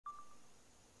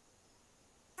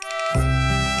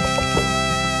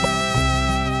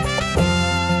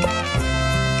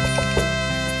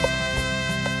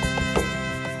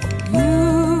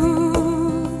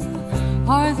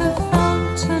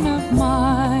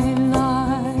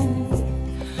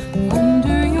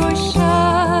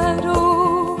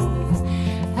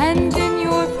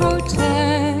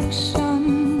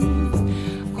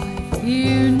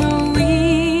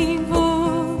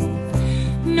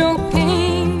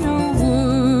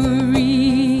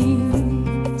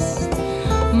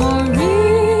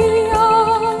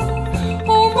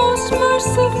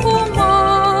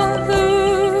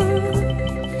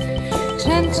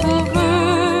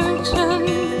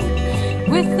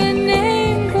the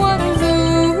name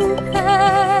Guadalupe.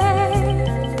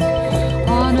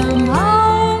 On a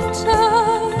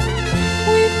mountain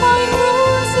we find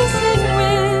roses in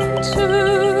winter.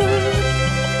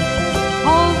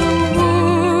 All the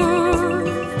wood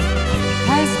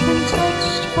has been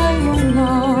touched by your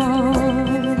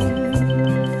love.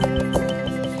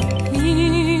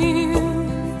 Here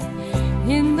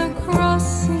in the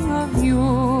crossing of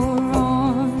your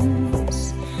arms,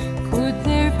 could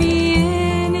there be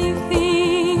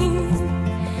anything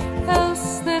else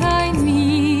that I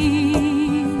need?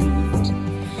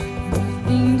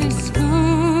 Nothing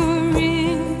discourage,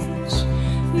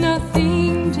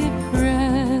 nothing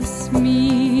depress me.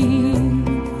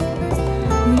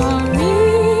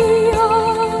 Maria,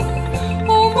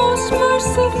 oh most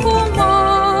merciful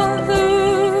Mother,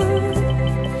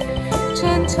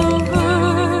 gentle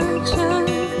Virgin,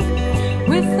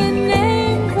 with the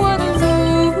name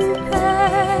Guadalupe.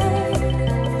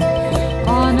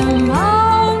 On a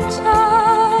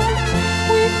mountain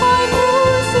we find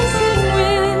roses in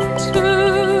winter.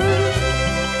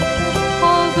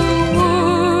 All the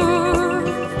wood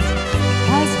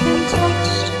has been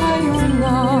touched by your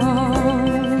love.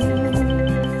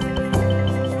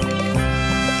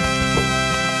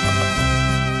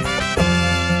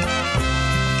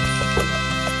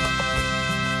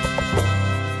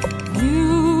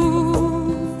 You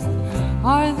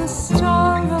are the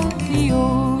star of the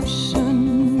ocean.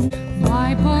 My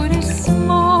boat is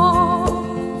small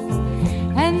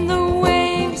and the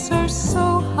waves are so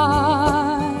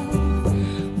high,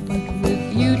 but with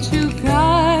you to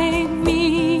guide me,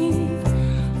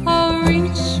 I'll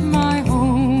reach my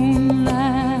homeland.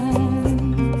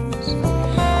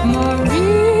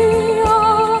 Maria,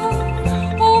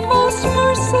 oh most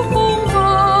merciful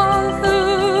Mother,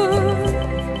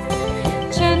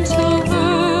 gentle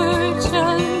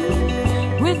Virgin,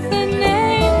 with the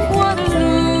name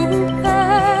Guadalupe.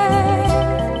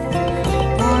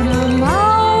 On a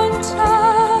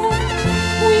mountain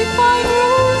we find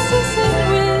roses in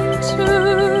winter.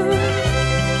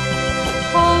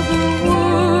 All the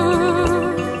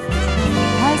wood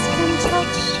has been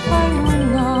touched by your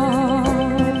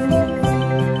love.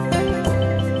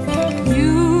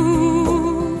 You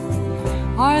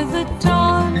are the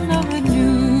dawn of a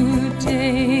new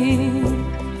day,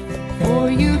 for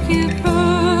you give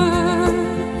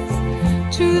birth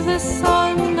to the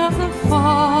Son of the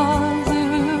Father.